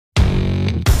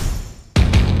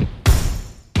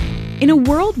In a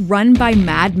world run by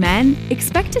mad men,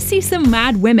 expect to see some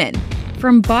mad women.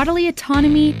 From bodily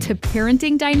autonomy to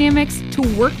parenting dynamics to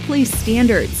workplace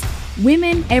standards,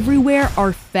 women everywhere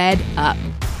are fed up.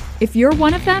 If you're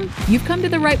one of them, you've come to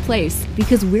the right place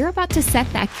because we're about to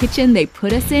set that kitchen they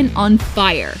put us in on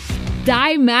fire.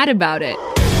 Die mad about it.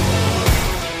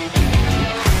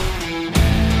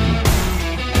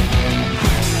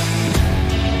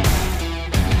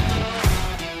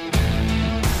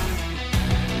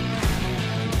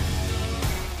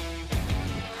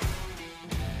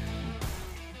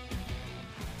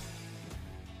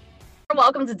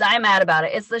 Welcome to Die Mad About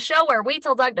It. It's the show where we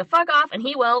tell Doug to fuck off and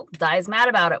he will, dies mad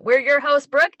about it. We're your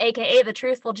host, Brooke, aka the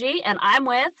Truthful G, and I'm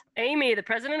with Amy, the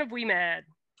president of We Mad.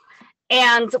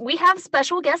 And we have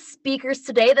special guest speakers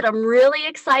today that I'm really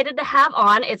excited to have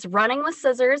on. It's Running with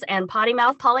Scissors and Potty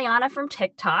Mouth Pollyanna from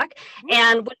TikTok.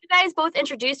 And would you guys both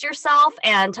introduce yourself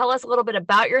and tell us a little bit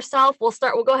about yourself? We'll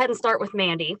go ahead and start with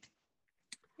Mandy.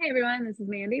 Hey everyone, this is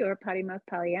Mandy, or Potty Mouth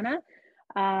Pollyanna.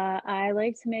 I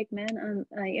like to make men on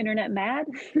the internet mad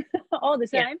all the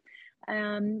time.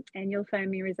 Yeah. And you'll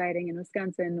find me residing in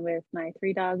Wisconsin with my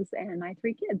 3 dogs and my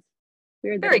 3 kids.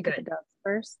 Weird that I put the dogs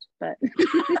first, but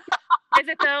is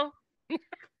it though?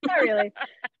 Not really.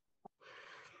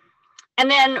 And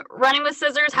then Running with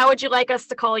Scissors, how would you like us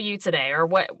to call you today? Or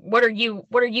what are you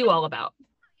all about?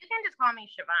 You can just call me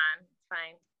Siobhan. It's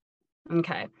fine.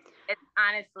 Okay.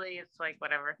 It's like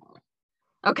whatever.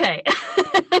 Okay.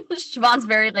 Siobhan's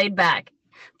very laid back.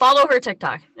 Follow her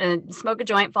TikTok and smoke a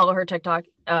joint. Follow her TikTok.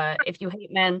 If you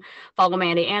hate men, follow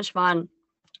Mandy and Siobhan.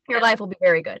 Your life will be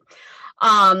very good.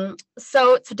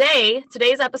 So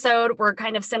today's episode, we're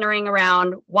kind of centering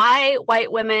around why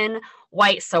white women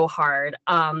white so hard.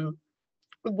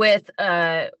 Why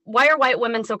are white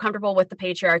women so comfortable with the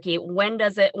patriarchy? When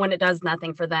it does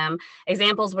nothing for them?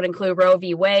 Examples would include Roe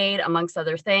v. Wade, amongst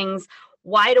other things.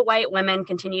 Why do white women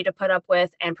continue to put up with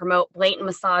and promote blatant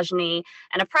misogyny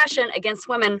and oppression against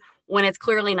women when it's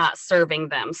clearly not serving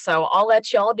them? So I'll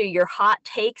let y'all do your hot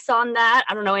takes on that.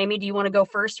 I don't know, Amy, do you want to go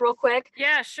first real quick?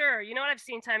 Yeah, sure. You know what I've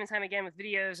seen time and time again with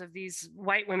videos of these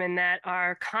white women that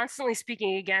are constantly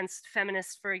speaking against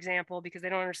feminists, for example, because they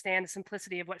don't understand the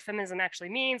simplicity of what feminism actually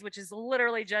means, which is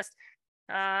literally just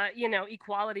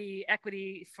equality,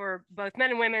 equity for both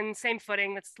men and women, same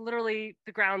footing. That's literally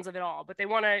the grounds of it all. But they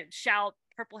want to shout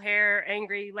purple hair,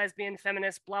 angry, lesbian,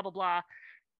 feminist, blah, blah, blah,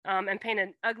 and paint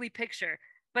an ugly picture.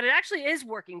 But it actually is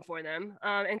working for them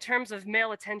in terms of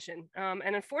male attention.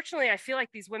 And unfortunately, I feel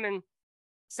like these women,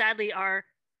 sadly, are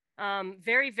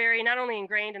very, very not only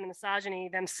ingrained in the misogyny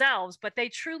themselves, but they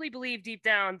truly believe deep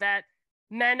down that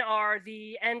men are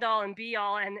the end all and be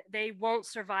all, and they won't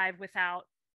survive without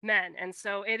men. And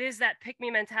so it is that pick me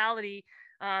mentality.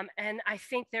 And I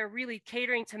think they're really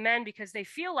catering to men because they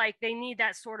feel like they need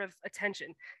that sort of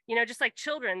attention. You know, just like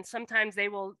children, sometimes they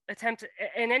will attempt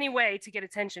in any way to get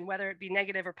attention, whether it be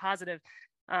negative or positive.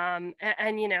 And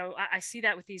I see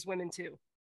that with these women too.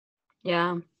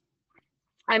 Yeah.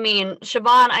 I mean,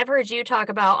 Siobhan, I've heard you talk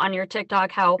about on your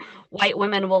TikTok how white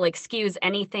women will excuse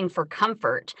anything for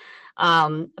comfort.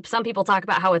 Some people talk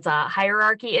about how it's a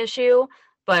hierarchy issue,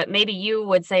 but maybe you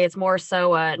would say it's more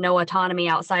so no autonomy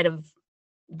outside of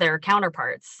their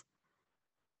counterparts.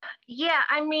 Yeah,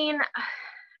 I mean,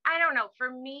 I don't know. For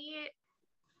me,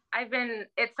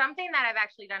 it's something that I've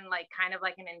actually done like kind of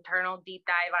like an internal deep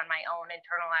dive on my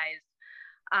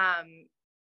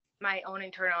own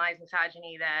internalized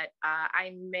misogyny that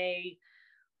I may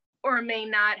or may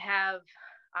not have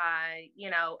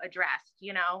addressed,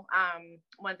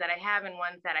 ones that I have and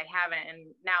ones that I haven't.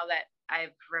 And now that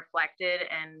I've reflected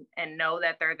and know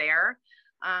that they're there,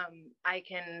 I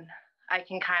can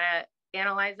kind of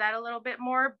analyze that a little bit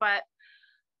more. But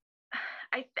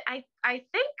I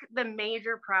think the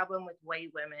major problem with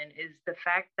white women is the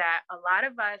fact that a lot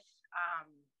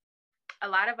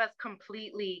of us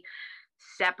completely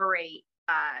separate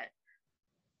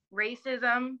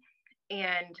racism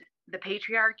and the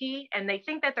patriarchy, and they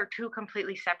think that they're 2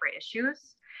 completely separate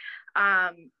issues,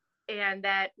 and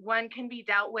that one can be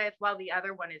dealt with while the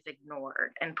other one is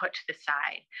ignored and put to the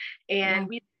side. And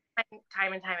we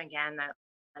time and time again that,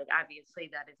 like, obviously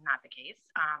that is not the case.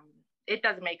 It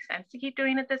doesn't make sense to keep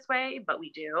doing it this way, but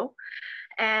we do.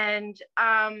 And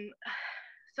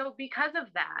so because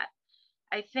of that,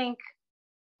 I think,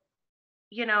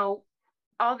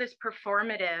 all this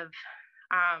performative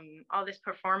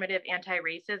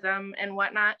anti-racism and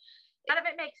whatnot, none of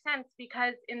it makes sense,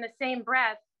 because in the same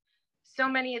breath, so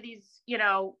many of these,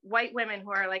 white women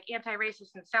who are like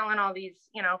anti-racist and selling all these,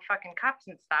 fucking cups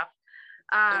and stuff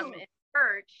in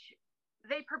church,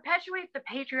 they perpetuate the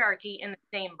patriarchy in the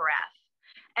same breath.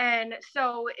 And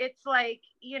so it's like,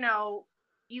 you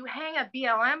hang a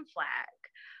BLM flag,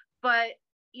 but,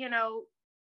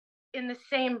 in the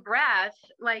same breath,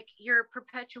 like you're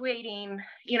perpetuating,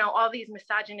 all these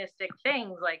misogynistic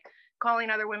things, like calling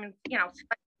other women,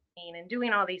 and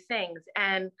doing all these things.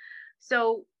 And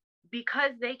so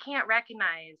because they can't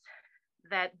recognize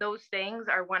that those things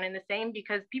are one and the same,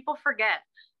 because people forget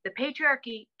the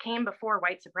patriarchy came before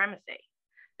white supremacy.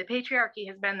 The patriarchy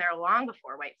has been there long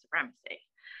before white supremacy,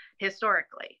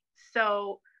 historically.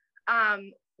 So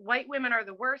white women are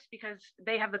the worst because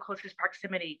they have the closest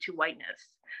proximity to whiteness.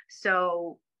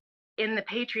 So in the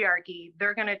patriarchy,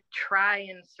 they're going to try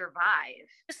and survive.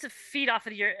 Just to feed off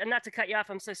of and not to cut you off,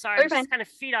 I'm so sorry. Just to kind of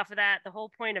feed off of that, the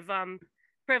whole point of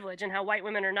privilege and how white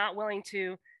women are not willing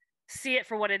to see it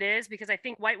for what it is, because I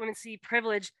think white women see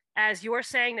privilege as you're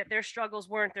saying that their struggles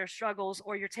weren't their struggles,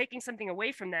 or you're taking something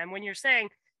away from them. When you're saying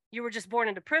you were just born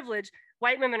into privilege,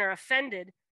 white women are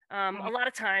offended a lot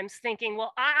of times, thinking,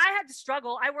 well, I had to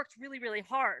struggle. I worked really, really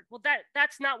hard. Well,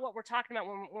 that's not what we're talking about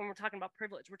when we're talking about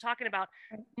privilege. We're talking about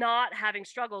not having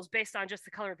struggles based on just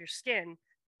the color of your skin.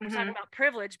 We're talking about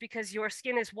privilege because your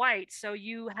skin is white, so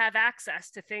you have access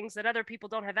to things that other people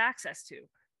don't have access to.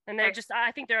 And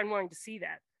I think they're unwilling to see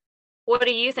that. What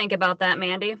do you think about that,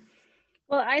 Mandy?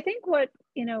 Well, I think what,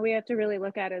 we have to really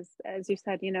look at is, as you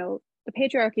said, the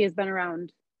patriarchy has been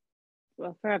around,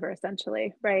 well, forever,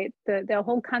 essentially, right? The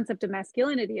whole concept of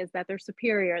masculinity is that they're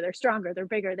superior, they're stronger, they're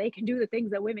bigger, they can do the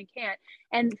things that women can't.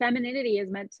 And femininity is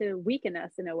meant to weaken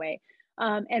us in a way.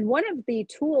 And one of the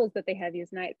tools that they have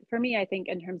used, for me, I think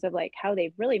in terms of like how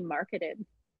they've really marketed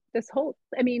this whole,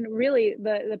 really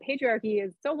the patriarchy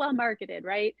is so well marketed,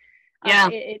 right? Yeah.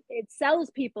 It sells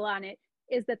people on it,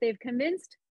 is that they've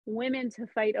convinced women to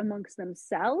fight amongst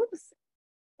themselves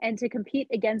and to compete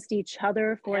against each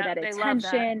other for that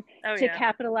attention,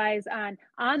 capitalize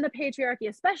on the patriarchy,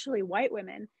 especially white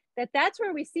women. That's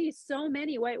where we see so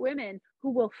many white women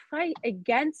who will fight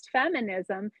against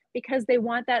feminism because they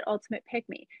want that ultimate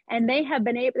pick-me. And they have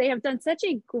done such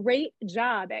a great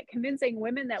job at convincing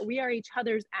women that we are each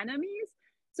other's enemies,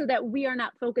 so that we are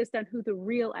not focused on who the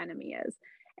real enemy is.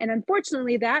 And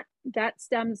unfortunately, that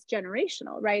stems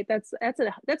generational, right? That's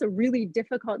a really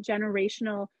difficult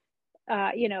generational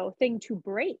thing to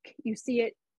break. You see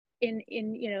it in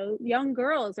young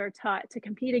girls are taught to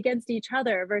compete against each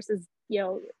other versus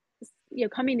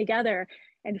coming together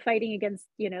and fighting against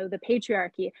the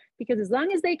patriarchy. Because as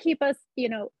long as they keep us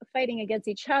fighting against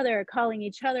each other, calling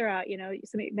each other out,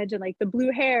 somebody mentioned like the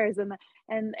blue hairs and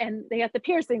they got the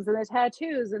piercings and the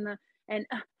tattoos and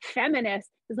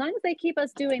feminists, as long as they keep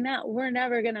us doing that, we're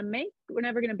never going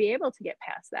to be able to get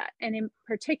past that. And in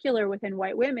particular within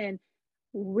white women,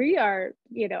 we are,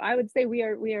 I would say we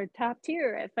are top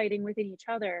tier at fighting within each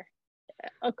other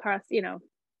across,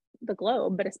 the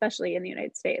globe, but especially in the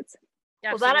United States.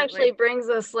 Absolutely. Well, that actually brings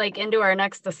us into our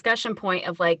next discussion point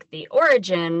of the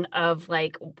origin of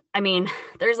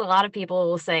there's a lot of people who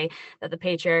will say that the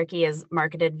patriarchy is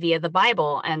marketed via the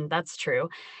Bible, and that's true,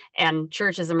 and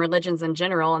churches and religions in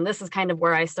general. And this is kind of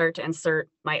where I start to insert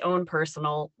my own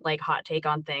personal hot take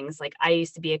on things. I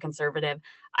used to be a conservative,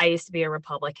 I used to be a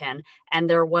Republican, and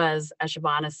there was, as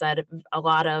Shabana said, a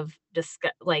lot of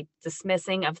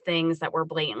dismissing of things that were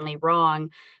blatantly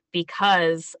wrong,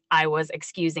 because I was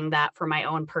excusing that for my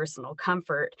own personal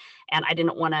comfort. And I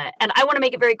didn't want to, and I want to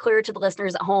make it very clear to the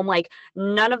listeners at home,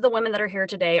 none of the women that are here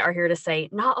today are here to say,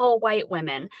 not all white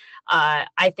women.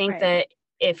 I think that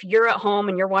if you're at home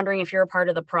and you're wondering if you're a part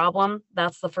of the problem,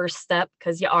 that's the first step,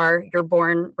 because you're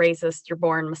born racist, you're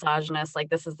born misogynist.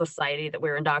 This is the society that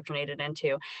we're indoctrinated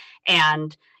into.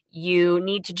 And you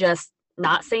need to just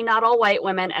not say not all white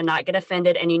women and not get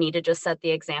offended, and you need to just set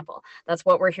the example. That's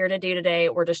what we're here to do today.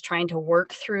 We're just trying to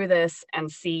work through this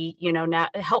and see,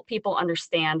 help people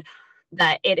understand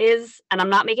that it is, and I'm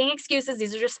not making excuses,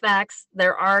 these are just facts.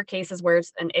 There are cases where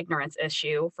it's an ignorance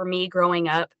issue. For me, growing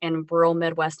up in rural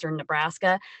Midwestern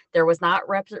Nebraska, there was not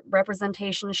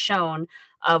representation shown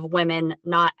of women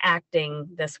not acting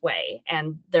this way.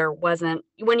 And there wasn't,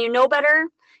 when you know better,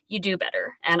 you do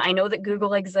better. And I know that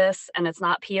Google exists and it's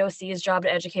not POC's job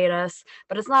to educate us,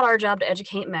 but it's not our job to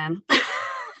educate men.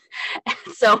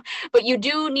 So, but you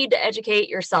do need to educate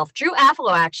yourself. Drew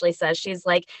Affalo actually says, she's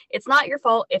like, it's not your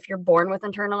fault if you're born with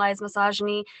internalized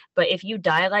misogyny, but if you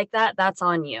die like that, that's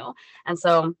on you. And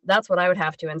so that's what I would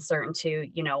have to insert into,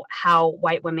 how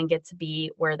white women get to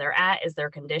be where they're at, is they're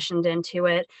conditioned into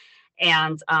it.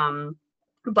 And,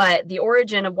 but the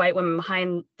origin of white women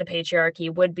behind the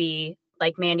patriarchy would be,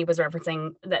 like Mandy was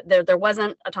referencing, that there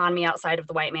wasn't autonomy outside of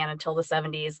the white man until the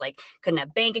 70s. Couldn't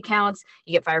have bank accounts.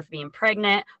 You get fired for being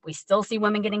pregnant. We still see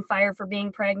women getting fired for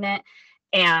being pregnant.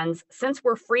 And since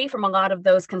we're free from a lot of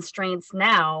those constraints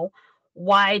now,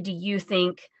 why do you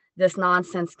think this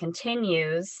nonsense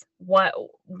continues? What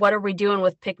are we doing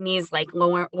with pick-me's like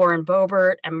Lauren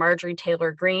Boebert and Marjorie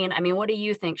Taylor Greene? I mean, what do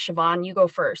you think? Siobhan, you go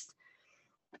first.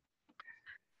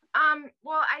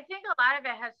 Well, I think a lot of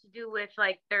it has to do with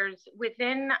like there's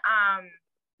within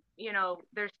you know,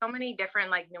 there's so many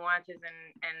different like nuances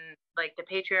and like the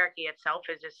patriarchy itself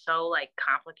is just so like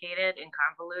complicated and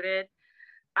convoluted.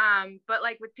 But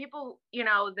like with people, you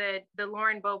know, the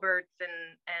Lauren Boeberts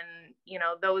and you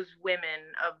know, those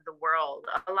women of the world,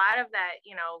 a lot of that,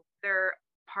 you know, they're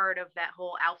part of that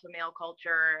whole alpha male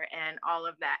culture and all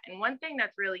of that. And one thing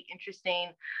that's really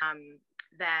interesting,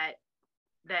 that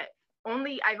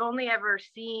I've only ever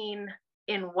seen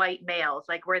in white males,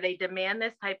 like where they demand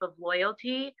this type of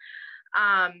loyalty,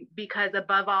 because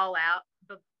above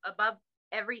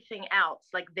everything else,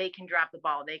 like they can drop the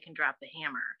ball, they can drop the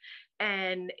hammer.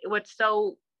 And what's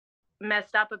so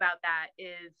messed up about that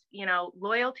is, you know,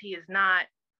 loyalty is not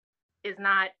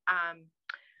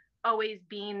always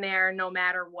being there no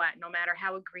matter what, no matter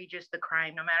how egregious the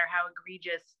crime, no matter how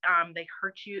egregious they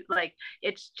hurt you. Like,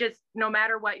 it's just no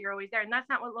matter what, you're always there. And that's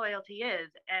not what loyalty is.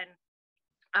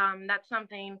 And that's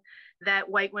something that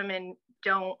white women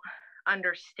don't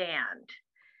understand.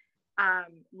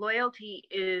 Loyalty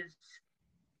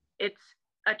it's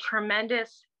a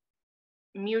tremendous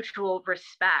mutual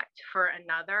respect for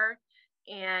another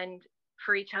and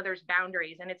for each other's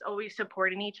boundaries, and it's always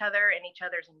supporting each other and each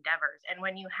other's endeavors. And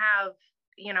when you have,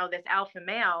 you know, this alpha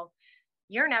male,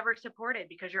 you're never supported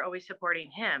because you're always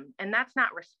supporting him, and that's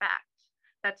not respect,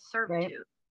 that's servitude.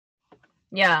 Right.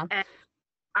 Yeah.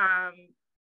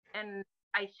 And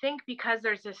I think because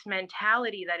there's this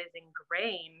mentality that is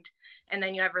ingrained, and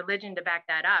then you have religion to back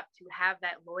that up, to have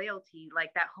that loyalty,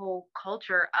 like that whole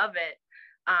culture of it,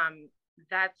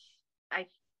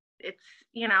 it's,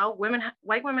 you know,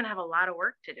 white women have a lot of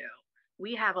work to do.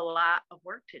 We have a lot of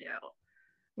work to do.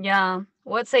 Yeah.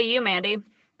 What say you, Mandy?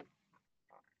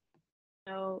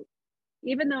 So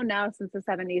even though now since the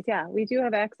 70s, yeah, we do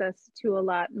have access to a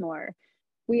lot more.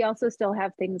 We also still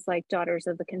have things like Daughters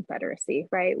of the Confederacy,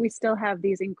 right? We still have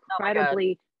these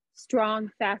incredibly strong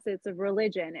facets of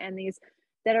religion, and these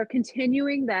that are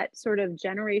continuing that sort of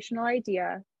generational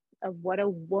idea of what a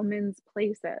woman's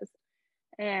place is.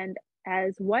 And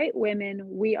as white women,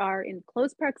 we are in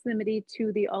close proximity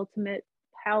to the ultimate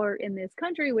power in this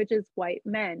country, which is white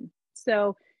men.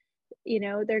 So, you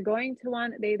know, they're going to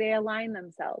want, they align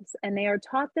themselves, and they are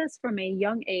taught this from a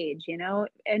young age, you know,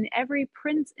 in every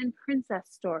prince and princess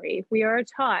story, we are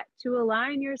taught to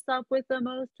align yourself with the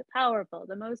most powerful,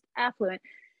 the most affluent.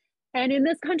 And in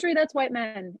this country, that's white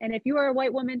men. And if you are a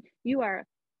white woman, you are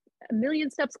a million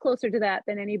steps closer to that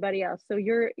than anybody else. So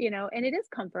you're, you know, and it is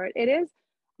comfort. It is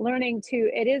learning to,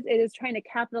 it is trying to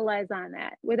capitalize on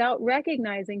that without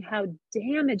recognizing how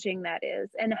damaging that is,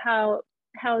 and how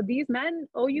these men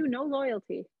owe you no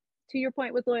loyalty. To your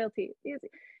point with loyalty, these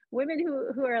women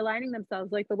who are aligning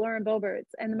themselves, like the Lauren Boeberts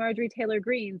and the Marjorie Taylor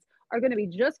Greenes, are going to be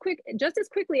just as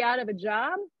quickly out of a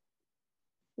job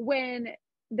when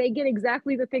they get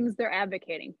exactly the things they're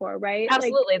advocating for, right?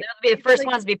 Absolutely. Like, they'll be the first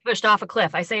ones to be pushed off a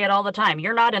cliff. I say it all the time.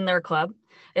 You're not in their club.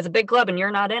 It's a big club and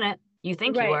you're not in it. You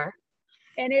think you are.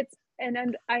 And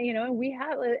I, you know, we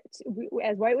have,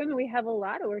 as white women, we have a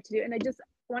lot of work to do. And I just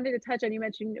wanted to touch on, you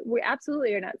mentioned, we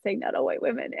absolutely are not saying that all white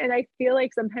women. And I feel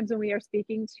like sometimes when we are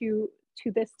speaking to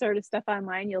this sort of stuff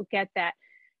online, you'll get that.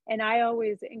 And I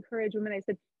always encourage women, I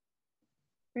said,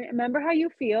 remember how you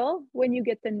feel when you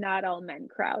get the not all men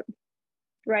crowd,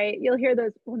 right? You'll hear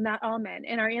those, well, not all men.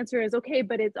 And our answer is, okay,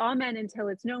 but it's all men until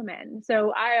it's no men.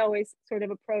 So I always sort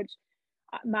of approach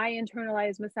my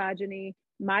internalized misogyny,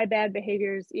 my bad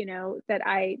behaviors, you know, that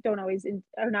I don't always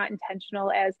are not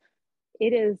intentional, as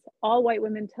it is all white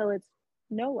women till it's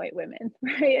no white women,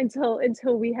 right? Until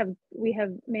we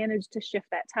have managed to shift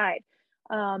that tide.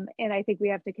 And I think we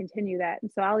have to continue that.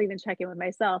 And so I'll even check in with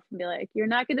myself and be like, you're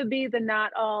not going to be the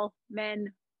not all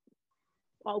men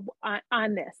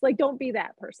on this. Like, don't be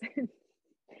that person.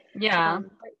 Yeah.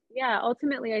 Yeah.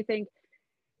 Ultimately, I think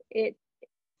it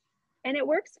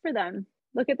works for them.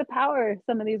 Look at the power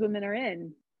some of these women are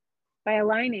in by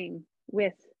aligning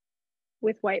with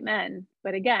white men.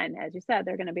 But again, as you said,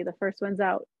 they're going to be the first ones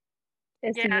out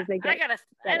as soon as they get.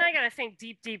 I gotta think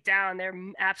deep down, they're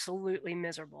absolutely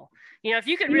miserable. You know, if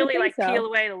you could really peel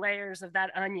away the layers of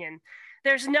that onion,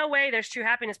 there's no way there's true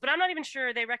happiness. But I'm not even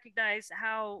sure they recognize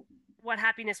what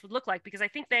happiness would look like, because I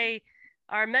think they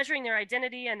are measuring their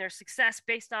identity and their success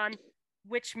based on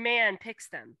which man picks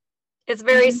them. It's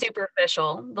very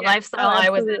superficial. The lifestyle I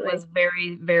was in was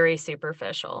very, very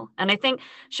superficial. And I think,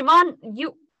 Siobhan,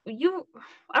 I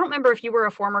don't remember if you were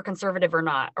a former conservative or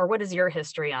not, or what is your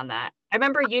history on that? I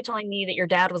remember you telling me that your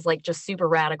dad was like just super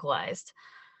radicalized.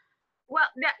 Well,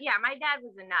 yeah, my dad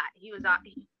was a nut. He was,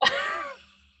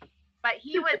 but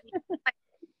he was like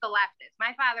the leftist.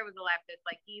 My father was a leftist.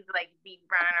 Like he's like be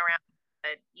running around,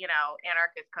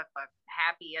 anarchist cookbook,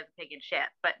 happy as a pig in shit.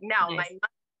 But no, Nice. my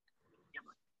mother,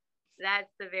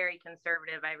 that's the very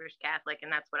conservative Irish Catholic,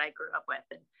 and that's what I grew up with.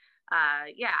 And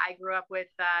I grew up with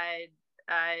a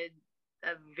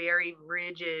very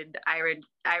rigid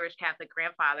Irish Catholic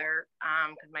grandfather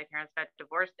because my parents got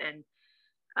divorced, and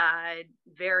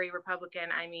very Republican.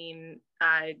 I mean,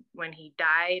 when he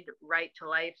died, Right to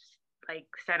Life like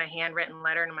sent a handwritten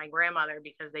letter to my grandmother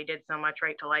because they did so much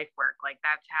Right to Life work. Like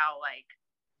that's how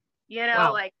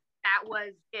Wow. like that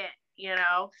was it.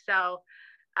 So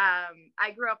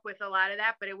I grew up with a lot of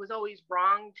that, but it was always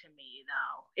wrong to me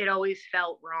though. It always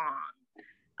felt wrong.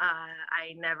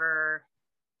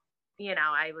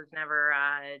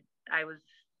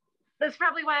 That's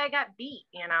probably why I got beat,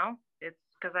 it's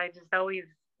because I just always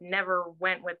never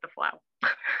went with the flow.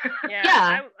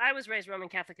 Yeah. I was raised Roman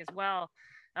Catholic as well.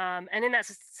 And in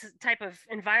that type of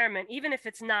environment, even if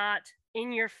it's not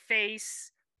in your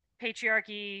face,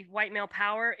 patriarchy, white male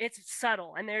power, it's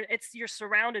subtle. And you're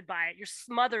surrounded by it. You're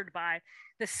smothered by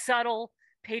the subtle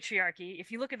patriarchy.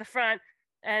 If you look at the front,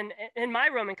 and in my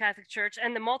Roman Catholic church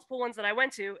and the multiple ones that I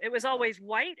went to, it was always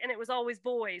white and it was always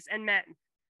boys and men.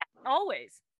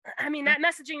 Always. I mean, that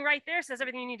messaging right there says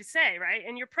everything you need to say, right?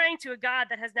 And you're praying to a God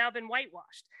that has now been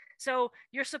whitewashed. So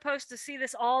you're supposed to see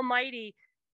this almighty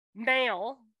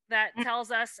male that tells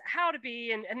us how to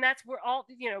be, and that's where all,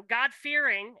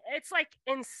 God-fearing. It's like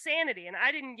insanity. And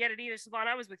I didn't get it either, Siobhan.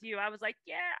 I was with you. I was like,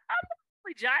 yeah, I'm not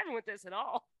really jiving with this at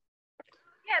all.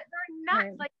 Yeah, they're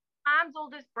nuts. Like mom's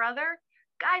oldest brother,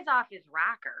 guy's off his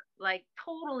rocker, like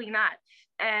totally nuts.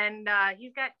 And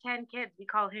he's got 10 kids. We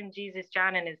call him Jesus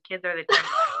John, and his kids are the 10.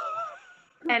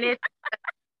 And it's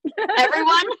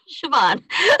everyone, Siobhan.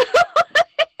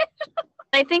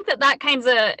 I think that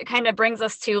kind of brings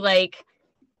us to like,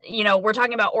 we're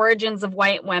talking about origins of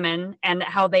white women and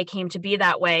how they came to be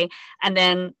that way. And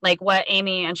then like what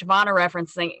Amy and Siobhan are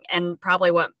referencing, and probably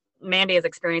what Mandy has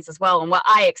experienced as well, and what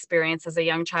I experienced as a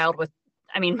young child with,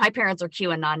 I mean, my parents are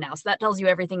QAnon now, so that tells you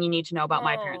everything you need to know about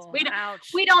my parents. We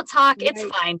don't talk. Right. It's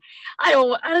fine.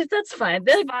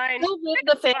 That's fine. They'll live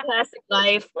the fantastic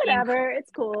life. Whatever.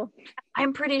 It's cool.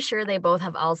 I'm pretty sure they both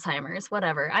have Alzheimer's.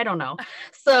 Whatever. I don't know.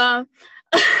 So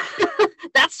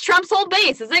that's Trump's whole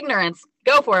base is ignorance.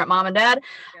 Go for it, mom and dad.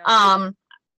 Yeah.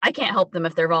 I can't help them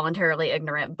if they're voluntarily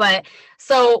ignorant. But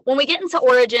so when we get into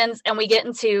origins and we get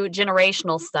into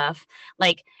generational stuff,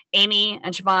 like Amy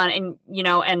and Siobhan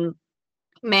and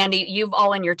Mandy, you've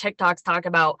all in your TikToks talk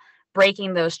about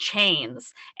breaking those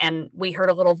chains. And we heard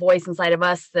a little voice inside of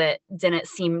us that didn't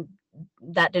seem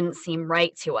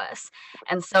right to us.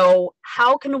 And so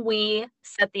how can we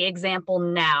set the example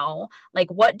now?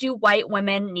 Like, what do white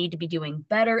women need to be doing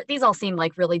better? These all seem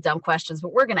like really dumb questions,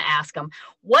 but we're going to ask them.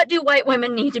 What do white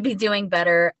women need to be doing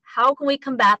better? How can we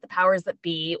combat the powers that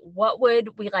be? What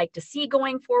would we like to see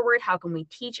going forward? How can we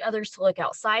teach others to look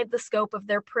outside the scope of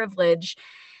their privilege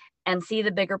and see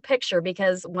the bigger picture?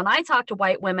 Because when I talk to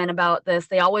white women about this,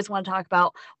 they always want to talk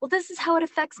about, well, this is how it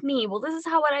affects me. Well, this is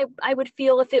how I would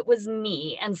feel if it was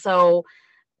me. And so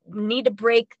we need to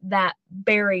break that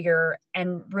barrier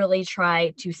and really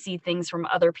try to see things from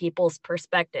other people's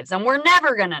perspectives. And we're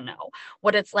never going to know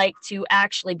what it's like to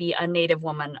actually be a Native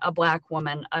woman, a Black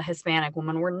woman, a Hispanic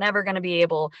woman. We're never going to be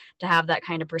able to have that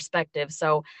kind of perspective.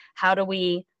 So how do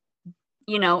we,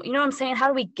 you know what I'm saying? How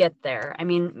do we get there? I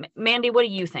mean, Mandy, what do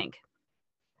you think?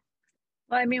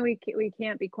 Well, I mean, we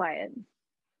can't be quiet.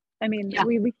 I mean, yeah.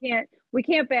 we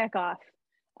can't back off.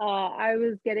 I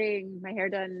was getting my hair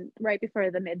done right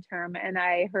before the midterm, and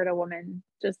I heard a woman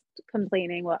just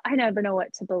complaining, well, I never know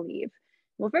what to believe.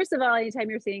 Well, first of all,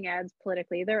 anytime you're seeing ads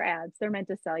politically, they're ads. They're meant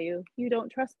to sell you. You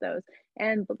don't trust those.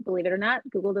 And believe it or not,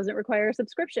 Google doesn't require a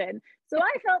subscription. So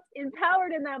I felt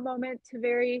empowered in that moment to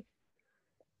very,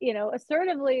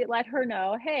 assertively let her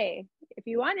know, hey, if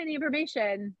you want any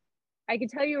information, I can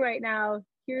tell you right now,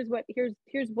 here's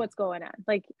what's going on.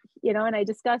 Like, and I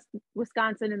discussed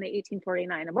Wisconsin and the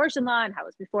 1849 abortion law and how it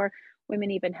was before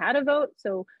women even had a vote.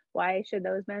 So why should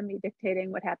those men be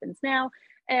dictating what happens now?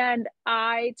 And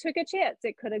I took a chance.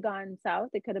 It could have gone south.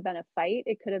 It could have been a fight.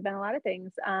 It could have been a lot of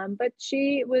things. But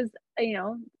she was,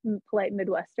 polite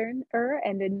Midwesterner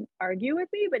and didn't argue with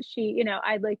me. But she,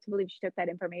 I'd like to believe she took that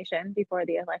information before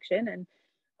the election and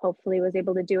hopefully was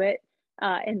able to do it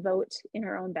and vote in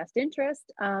our own best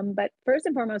interest. But first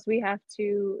and foremost, we have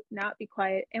to not be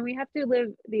quiet, and we have to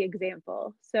live the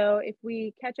example. So if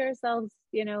we catch ourselves,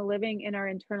 living in our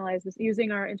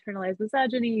using our internalized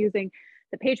misogyny, using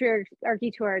the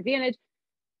patriarchy to our advantage,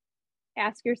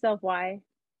 ask yourself why.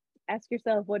 Ask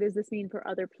yourself, what does this mean for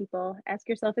other people? Ask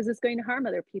yourself, is this going to harm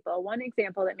other people? One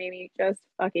example that made me just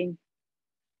fucking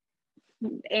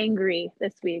angry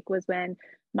this week was when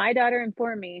my daughter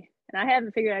informed me, and I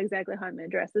haven't figured out exactly how I'm going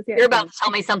to address this yet. You're about to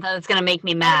tell me something that's going to make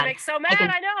me mad. Make so mad.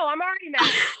 I know. I'm already mad.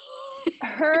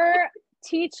 Her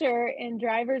teacher in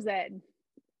driver's ed,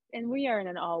 and we are in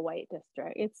an all-white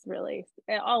district. It's really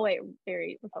an all-white,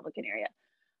 very Republican area.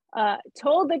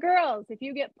 Told the girls, if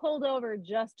you get pulled over,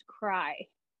 just cry.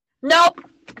 Nope.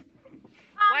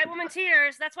 White woman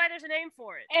tears. That's why there's a name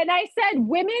for it. And I said,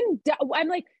 I'm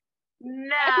like, No.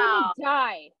 women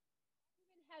die.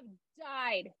 Women have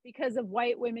died because of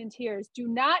white women tears. Do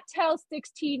not tell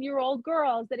 16-year-old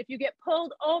girls that if you get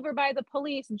pulled over by the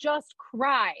police, just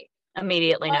cry.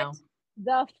 Immediately, what no.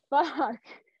 The fuck?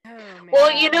 Oh,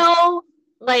 Well,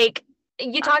 like,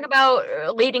 you talk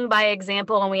about leading by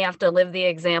example, and we have to live the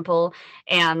example,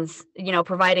 and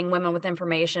providing women with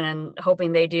information and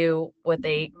hoping they do what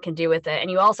they can do with it.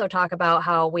 And you also talk about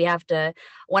how we have to,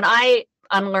 when I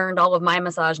unlearned all of my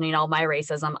misogyny and all my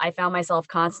racism, I found myself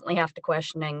constantly have to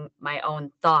questioning my own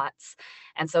thoughts.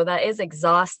 And so that is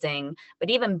exhausting. But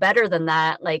even better than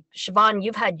that, like, Siobhan,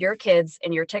 you've had your kids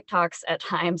in your TikToks at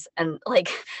times, and like,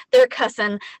 they're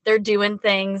cussing, they're doing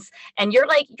things, and you're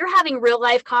having real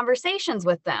life conversations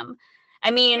with them.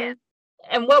 I mean, yeah.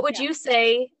 And what would you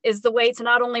say is the way to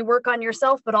not only work on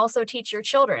yourself, but also teach your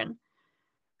children?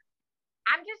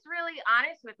 I'm just really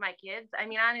honest with my kids. I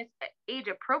mean, honest, age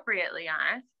appropriately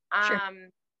honest. Sure.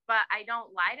 But I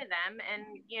don't lie to them. And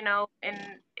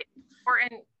it's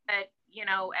important that,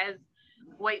 as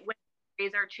white women,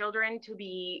 raise our children to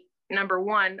be, number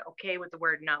one, okay with the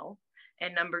word no.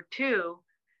 And number two,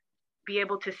 be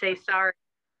able to say sorry,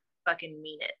 fucking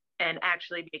mean it, and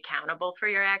actually be accountable for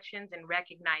your actions and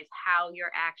recognize how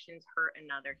your actions hurt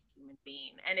another human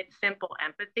being. And it's simple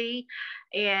empathy.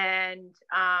 And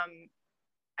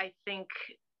I think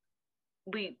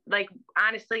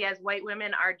honestly, as white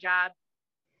women, our job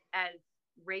as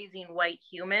raising white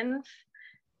humans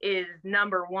is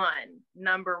number one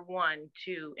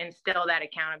to instill that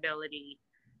accountability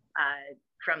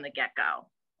from the get-go.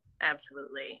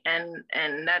 Absolutely. And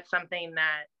that's something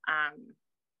that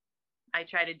I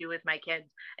try to do with my kids.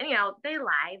 And they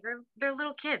lie, they're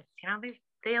little kids,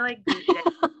 they like do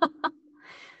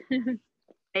shit.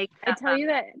 I tell you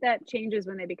that changes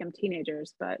when they become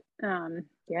teenagers, but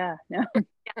yeah.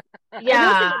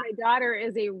 My daughter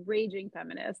is a raging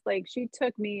feminist. Like, she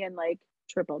took me and like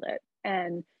tripled it.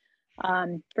 And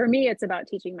for me, it's about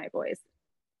teaching my boys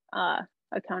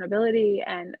accountability,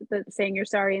 and saying you're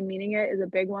sorry and meaning it is a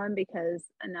big one, because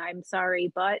an I'm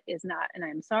sorry but is not an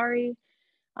I'm sorry.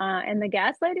 And the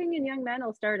gaslighting in young men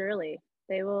will start early.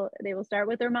 They will start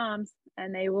with their moms,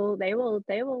 and they will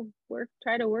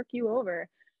try to work you over.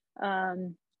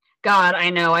 God, I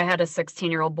know. I had a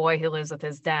 16-year-old boy who lives with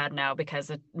his dad now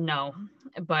because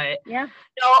but yeah.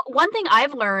 No, one thing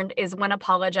I've learned is when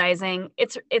apologizing,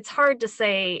 it's hard to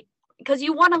say, because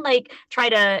you want to like try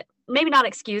to maybe not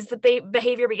excuse the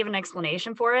behavior, but give an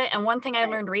explanation for it. And one thing I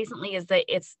learned recently is that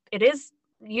it is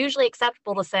usually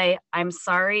acceptable to say, I'm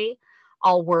sorry,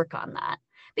 I'll work on that,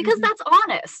 because that's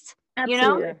honest.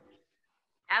 Absolutely.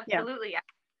 Absolutely. Yeah.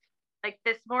 Like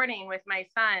this morning with my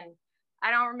son, I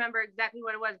don't remember exactly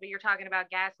what it was, but you're talking about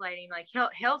gaslighting. Like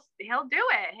he'll do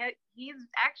it. He's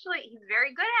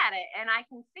very good at it, and I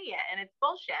can see it, and it's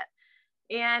bullshit.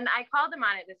 And I called him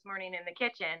on it this morning in the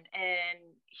kitchen, and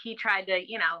he tried to,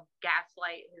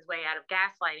 gaslight his way out of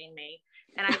gaslighting me.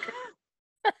 And I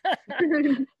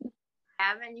said,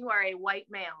 Evan, you are a white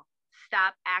male.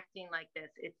 Stop acting like this.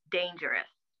 It's dangerous.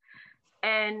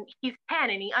 And he's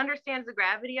 10, and he understands the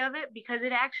gravity of it, because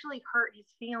it actually hurt his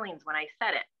feelings when I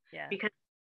said it. Yeah. Because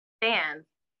he stands.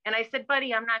 And I said,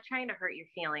 buddy, I'm not trying to hurt your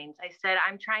feelings. I said,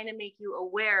 I'm trying to make you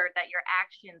aware that your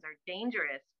actions are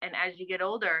dangerous. And as you get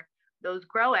older, those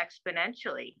grow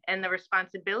exponentially. And the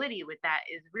responsibility with that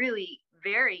is really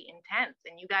very intense.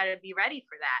 And you got to be ready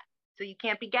for that. So you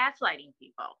can't be gaslighting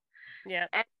people. Yeah.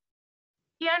 And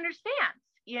he understands,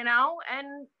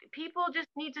 and people just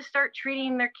need to start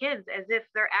treating their kids as if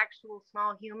they're actual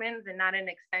small humans and not an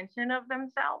extension of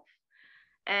themselves.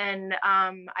 And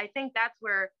I think that's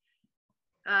where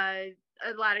a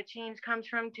lot of change comes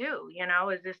from too,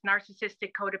 is this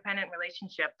narcissistic codependent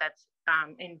relationship that's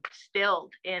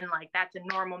instilled in, like, that's a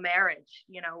normal marriage,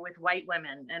 with white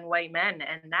women and white men.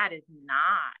 And that is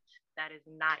not That is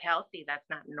not healthy. That's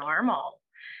not normal.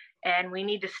 And we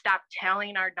need to stop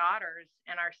telling our daughters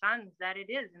and our sons that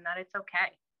it is and that it's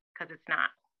okay, because it's not.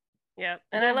 Yeah.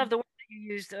 And I love the word that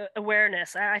you used,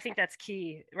 awareness. I think that's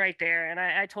key right there. And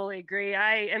I totally agree.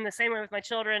 I am the same way with my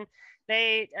children.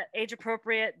 They age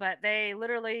appropriate, but they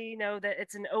literally know that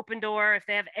it's an open door. If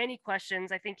they have any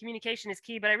questions, I think communication is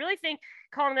key. But I really think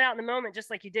calling it out in the moment,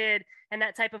 just like you did, and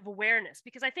that type of awareness,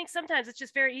 because I think sometimes it's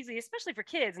just very easy, especially for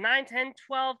kids, 9, 10,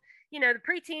 12, the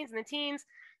preteens and the teens.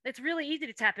 It's really easy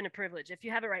to tap into privilege if you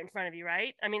have it right in front of you,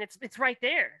 right? I mean, it's right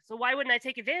there. So why wouldn't I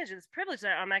take advantage of this privilege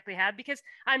that I automatically have? Because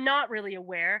I'm not really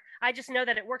aware. I just know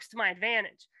that it works to my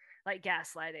advantage, like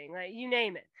gaslighting, like you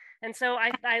name it. And so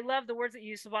I love the words that you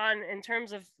use, Saban, in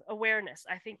terms of awareness.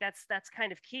 I think that's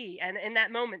kind of key. And in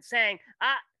that moment saying,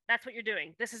 that's what you're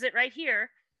doing. This is it right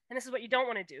here. And this is what you don't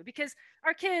want to do. Because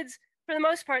our kids, for the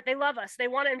most part, they love us. They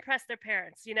want to impress their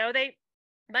parents.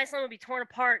 My son would be torn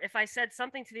apart if I said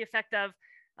something to the effect of,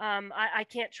 I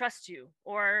can't trust you,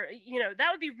 or,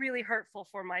 that would be really hurtful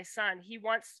for my son. He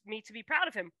wants me to be proud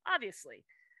of him, obviously.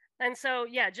 And so,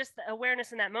 yeah, just the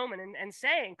awareness in that moment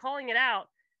and calling it out.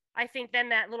 I think then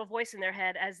that little voice in their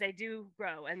head, as they do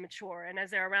grow and mature, and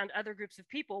as they're around other groups of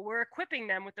people, we're equipping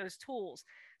them with those tools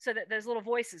so that there's little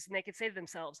voices and they could say to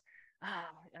themselves,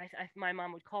 my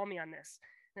mom would call me on this,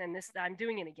 and this, I'm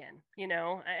doing it again,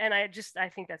 and I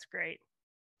think that's great.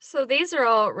 So these are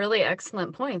all really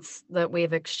excellent points that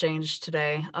we've exchanged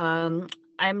today.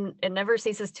 It never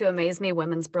ceases to amaze me,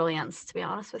 women's brilliance, to be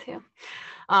honest with you.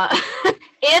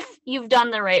 If you've done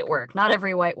the right work, not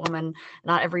every white woman,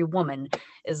 not every woman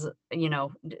is,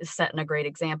 setting a great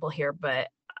example here, but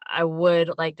I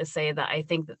would like to say that I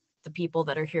think that the people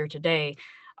that are here today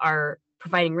are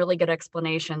providing really good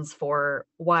explanations for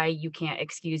why you can't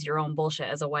excuse your own bullshit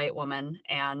as a white woman.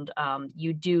 And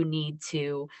you do need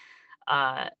to,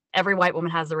 every white woman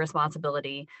has the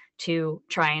responsibility to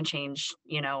try and change,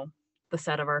 the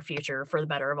set of our future for the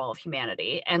better of all of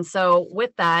humanity. And so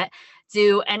with that,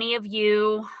 do any of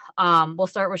you, we'll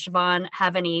start with Siobhan,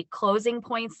 have any closing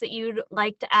points that you'd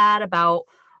like to add about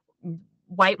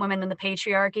white women and the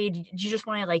patriarchy? Do you just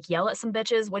want to yell at some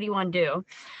bitches? What do you want to do?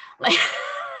 I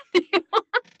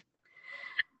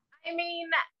mean,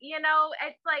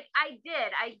 it's I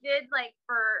did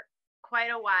for quite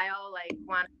a while,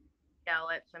 want to yell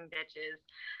at some bitches.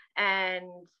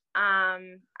 And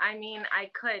I mean,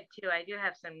 I could too. I do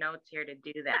have some notes here to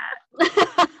do that.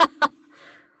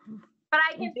 But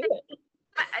I can say,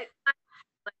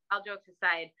 all jokes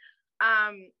aside,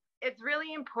 it's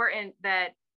really important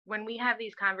that when we have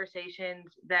these conversations,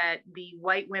 that the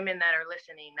white women that are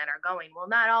listening, that are going, well,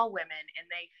 not all women, and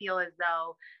they feel as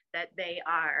though that they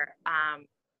are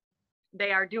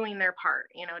doing their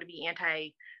part, to be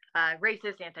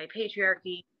anti-racist,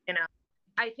 anti-patriarchy.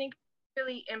 I think it's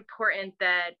really important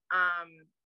that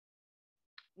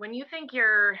when you think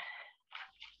you're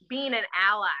being an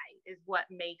ally is what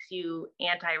makes you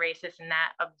anti-racist and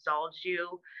that absolves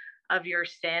you of your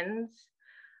sins.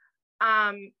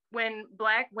 When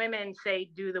Black women say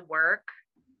do the work,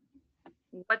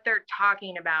 what they're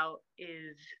talking about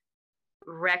is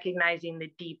recognizing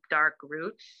the deep, dark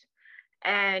roots.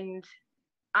 And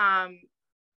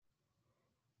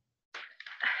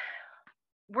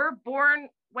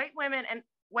white women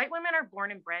are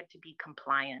born and bred to be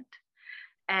compliant.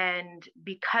 And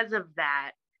because of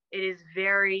that, it is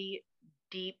very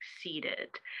deep-seated.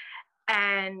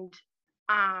 And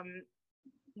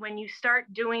when you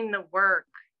start doing the work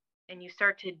and you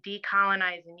start to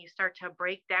decolonize and you start to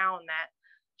break down that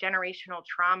generational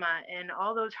trauma and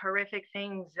all those horrific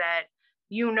things that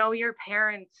your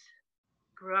parents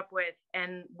grew up with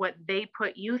and what they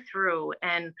put you through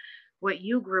and what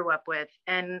you grew up with,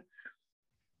 and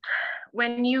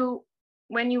when you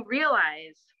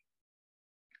realize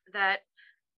that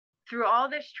through all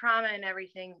this trauma and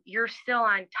everything, you're still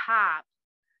on top,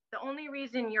 the only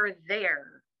reason you're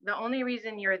there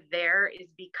is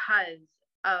because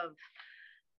of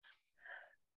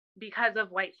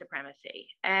white supremacy.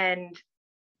 And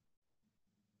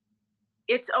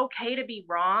it's okay to be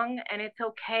wrong, and it's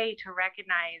okay to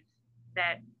recognize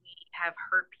that we have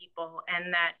hurt people,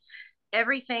 and that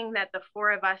everything that the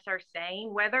four of us are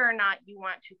saying, whether or not you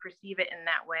want to perceive it in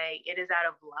that way, it is out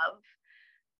of love,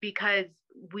 because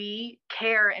we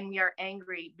care and we are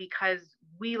angry because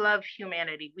we love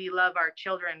humanity. We love our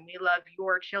children. We love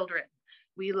your children.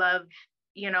 We love,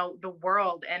 the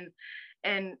world.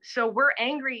 And so we're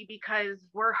angry because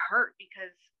we're hurt,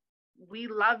 because we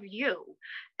love you,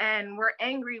 and we're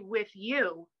angry with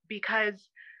you because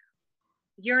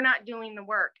you're not doing the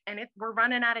work, and we're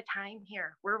running out of time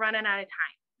here. We're running out of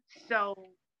time. So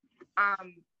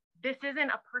this isn't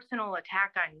a personal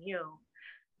attack on you.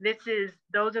 This is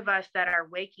those of us that are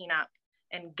waking up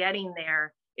and getting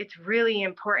there. It's really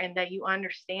important that you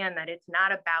understand that it's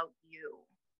not about you,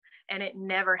 and it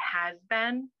never has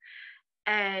been.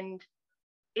 And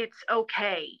it's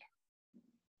okay.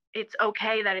 It's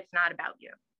okay that it's not about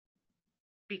you,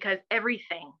 because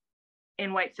everything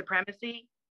in white supremacy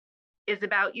is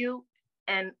about you,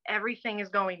 and everything is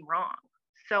going wrong.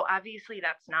 So obviously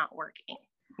that's not working.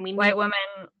 White women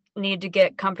need to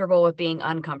get comfortable with being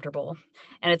uncomfortable.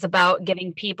 And it's about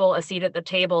giving people a seat at the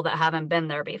table that haven't been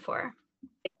there before.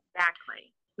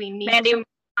 Exactly. We need Mandy, to move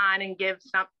on and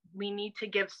we need to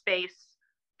give space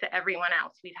to everyone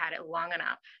else. We've had it long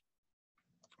enough.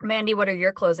 Mandy, what are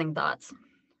your closing thoughts?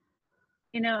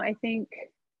 I think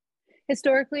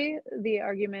historically, the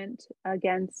argument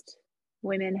against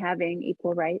women having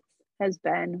equal rights has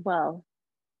been, well,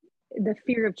 the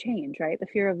fear of change, right? The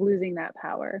fear of losing that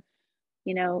power.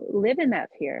 Live in that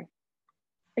fear,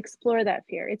 explore that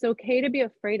fear. It's okay to be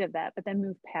afraid of that, but then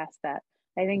move past that.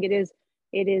 I think it is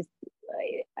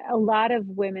a lot of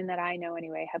women that I know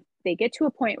anyway, they get to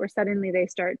a point where suddenly they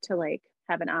start to like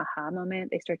have an aha moment.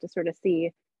 They start to sort of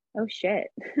see, oh shit,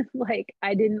 like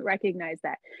I didn't recognize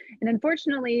that. And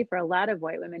unfortunately for a lot of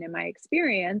white women in my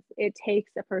experience, it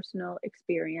takes a personal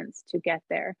experience to get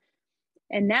there.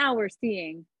 And now we're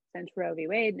seeing, since Roe v.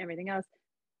 Wade and everything else,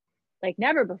 like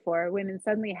never before, women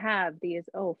suddenly have these,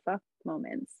 oh fuck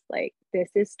moments. Like this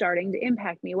is starting to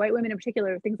impact me. White women in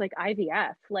particular, things like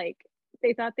IVF, like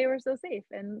they thought they were so safe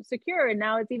and secure. And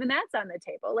now it's even that's on the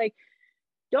table. Like,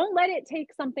 don't let it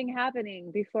take something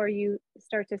happening before you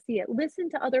start to see it. Listen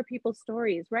to other people's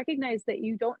stories. Recognize that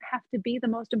you don't have to be the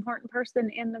most important person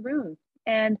in the room.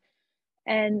 And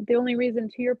the only reason,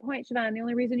 to your point, Siobhan, the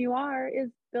only reason you are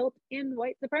is built in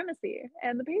white supremacy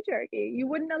and the patriarchy. You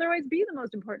wouldn't otherwise be the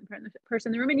most important person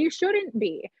in the room, and you shouldn't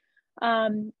be. I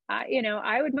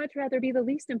would much rather be the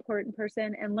least important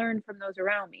person and learn from those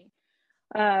around me.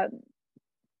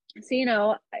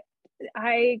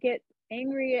 I get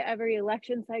angry every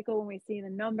election cycle when we see the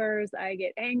numbers. I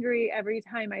get angry every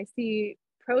time I see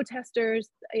protesters,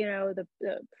 the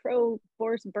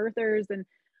pro-force birthers,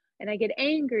 and I get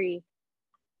angry,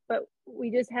 but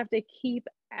we just have to keep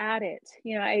at it.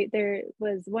 There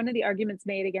was one of the arguments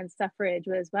made against suffrage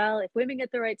was, well, if women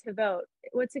get the right to vote,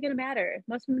 what's it going to matter?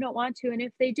 Most women don't want to. And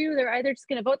if they do, they're either just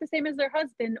going to vote the same as their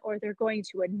husband, or they're going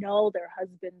to annul their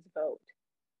husband's vote.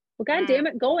 Well, God damn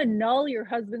it, go annul your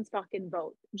husband's fucking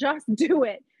vote. Just do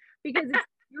it. Because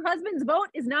your husband's vote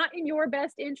is not in your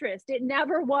best interest. It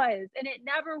never was, and it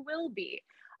never will be.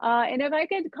 And if I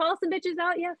could call some bitches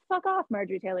out, yeah, fuck off,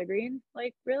 Marjorie Taylor Greene.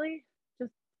 Like, really?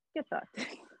 Just get fucked.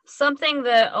 Something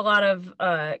that a lot of,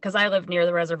 because I live near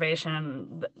the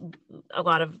reservation,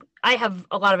 I have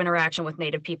a lot of interaction with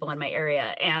Native people in my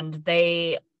area, and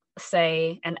they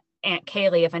say, and Aunt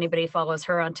Kaylee, if anybody follows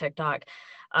her on TikTok,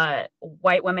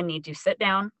 white women need to sit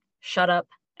down, shut up,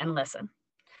 and listen.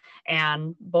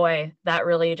 And boy, that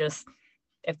really just,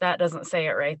 if that doesn't say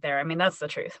it right there, I mean, that's the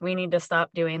truth. We need to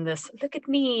stop doing this, look at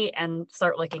me, and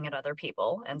start looking at other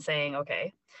people and saying,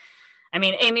 okay. I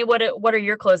mean, Amy, what are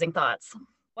your closing thoughts?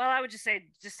 Well, I would just say,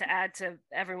 just to add to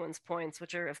everyone's points,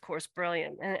 which are, of course,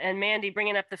 brilliant. And Mandy,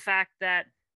 bringing up the fact that,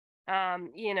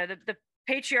 the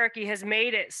patriarchy has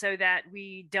made it so that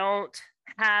we don't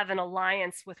have an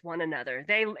alliance with one another.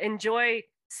 They enjoy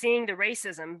seeing the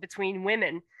racism between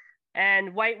women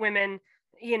and white women,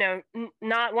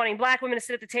 not wanting Black women to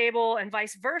sit at the table and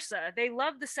vice versa. They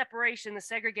love the separation, the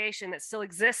segregation that still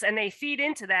exists, and they feed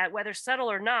into that, whether subtle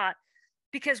or not,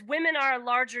 because women are a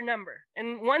larger number.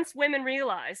 And once women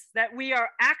realize that we are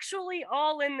actually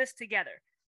all in this together,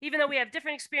 even though we have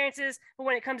different experiences, but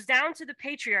when it comes down to the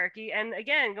patriarchy, and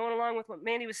again, going along with what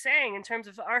Mandy was saying in terms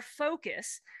of our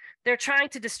focus, they're trying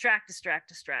to distract.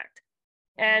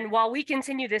 And while we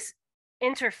continue this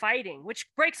interfighting, which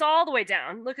breaks all the way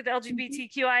down, look at the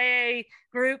LGBTQIA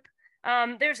group,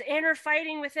 there's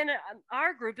interfighting within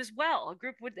our group as well, a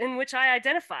group in which I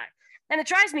identify. And it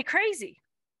drives me crazy.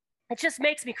 It just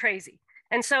makes me crazy.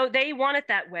 And so they want it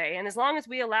that way. And as long as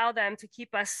we allow them to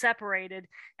keep us separated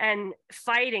and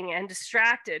fighting and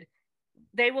distracted,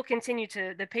 the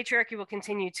patriarchy will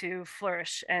continue to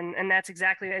flourish. And that's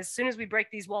exactly, as soon as we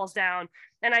break these walls down.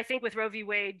 And I think with Roe v.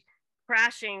 Wade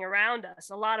crashing around us,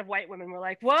 a lot of white women were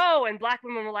like, whoa. And Black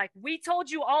women were like, we told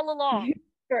you all along.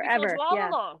 Forever. We told you all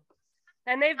along.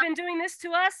 And they've been doing this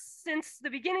to us since the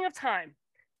beginning of time.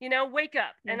 Wake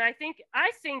up. Yeah. And I think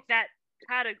that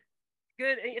had a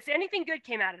good, if anything good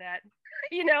came out of that,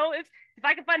 if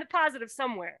I could find the positive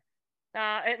somewhere,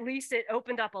 at least it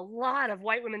opened up a lot of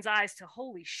white women's eyes to,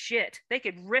 holy shit, they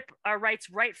could rip our rights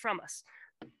right from us.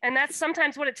 And that's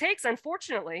sometimes what it takes,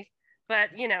 unfortunately.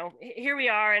 But, you know, here we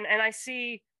are, and I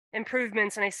see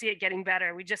improvements and I see it getting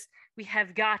better. We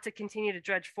have got to continue to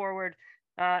drudge forward,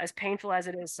 as painful as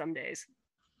it is some days.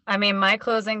 I mean, my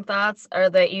closing thoughts are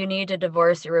that you need to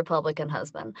divorce your Republican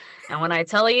husband. And when I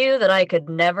tell you that I could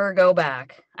never go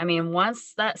back, I mean,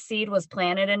 once that seed was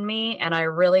planted in me and I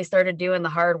really started doing the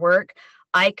hard work,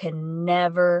 I can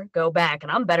never go back.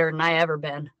 And I'm better than I ever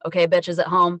been. Okay, bitches at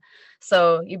home.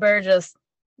 So you better just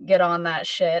get on that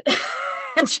shit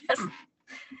and just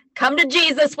come to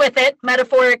Jesus with it,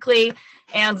 metaphorically,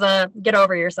 and get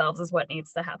over yourselves is what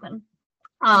needs to happen.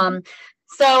 Siobhan,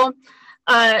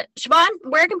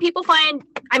 where can people find,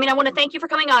 I want to thank you for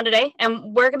coming on today,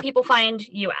 and where can people find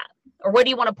you at, or what do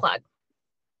you want to plug?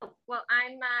 Well,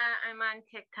 I'm on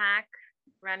TikTok,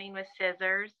 running with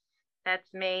scissors.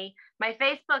 That's me. My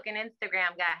Facebook and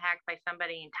Instagram got hacked by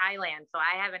somebody in Thailand, so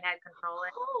I haven't had control of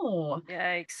it. Oh,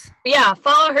 yikes. Yeah,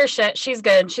 follow her shit. She's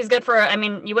good. She's good for,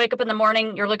 you wake up in the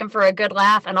morning, you're looking for a good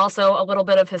laugh and also a little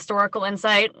bit of historical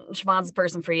insight. Siobhan's the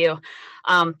person for you.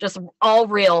 Just all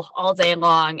real all day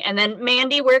long. And then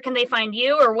Mandy, where can they find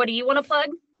you, or what do you want to plug?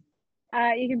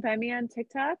 You can find me on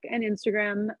TikTok and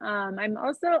Instagram. I'm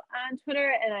also on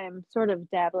Twitter, and I'm sort of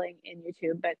dabbling in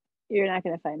YouTube, but you're not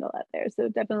going to find a lot there. So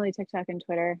definitely TikTok and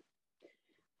Twitter.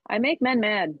 I make men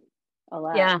mad a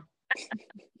lot. Yeah.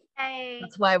 Hey.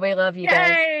 That's why we love you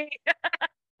guys.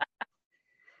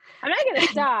 I'm not going to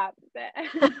stop.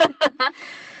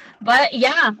 But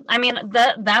yeah,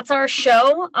 that's our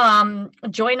show.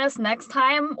 Join us next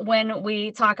time when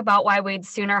we talk about why we'd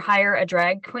sooner hire a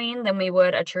drag queen than we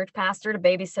would a church pastor to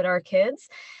babysit our kids.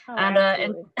 Oh,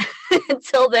 and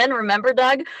until then, remember,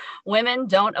 Doug, women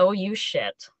don't owe you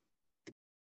shit.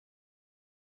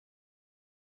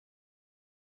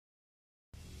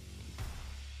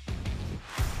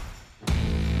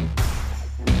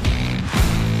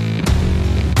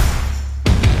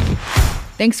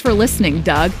 Thanks for listening,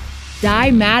 Doug.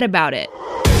 Die mad about it.